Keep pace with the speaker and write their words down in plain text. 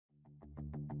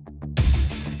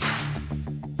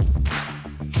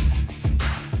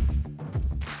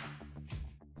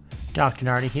Dr.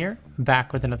 Nardi here,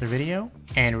 back with another video,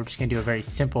 and we're just going to do a very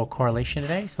simple correlation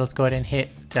today. So let's go ahead and hit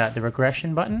the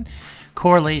regression button.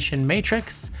 Correlation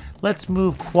matrix. Let's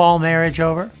move qual marriage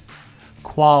over,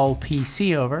 qual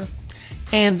PC over,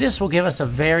 and this will give us a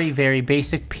very, very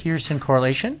basic Pearson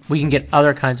correlation. We can get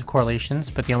other kinds of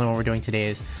correlations, but the only one we're doing today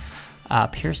is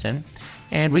Pearson.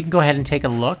 And we can go ahead and take a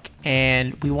look,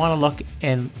 and we want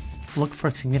to look for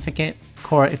a significant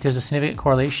if there's a significant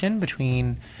correlation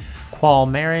between qual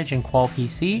marriage and qual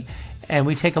PC, and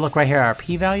we take a look right here at our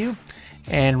p-value,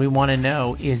 and we want to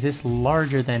know, is this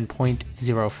larger than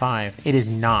 0.05? It is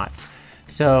not.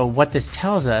 So what this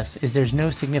tells us is there's no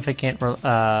significant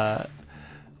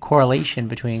correlation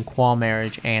between qual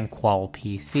marriage and qual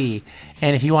PC.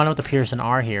 And if you want to know what the Pearson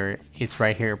are here, it's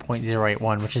right here,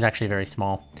 0.081, which is actually very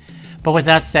small. But with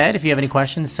that said, if you have any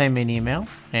questions, send me an email,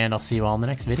 and I'll see you all in the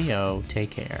next video.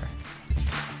 Take care.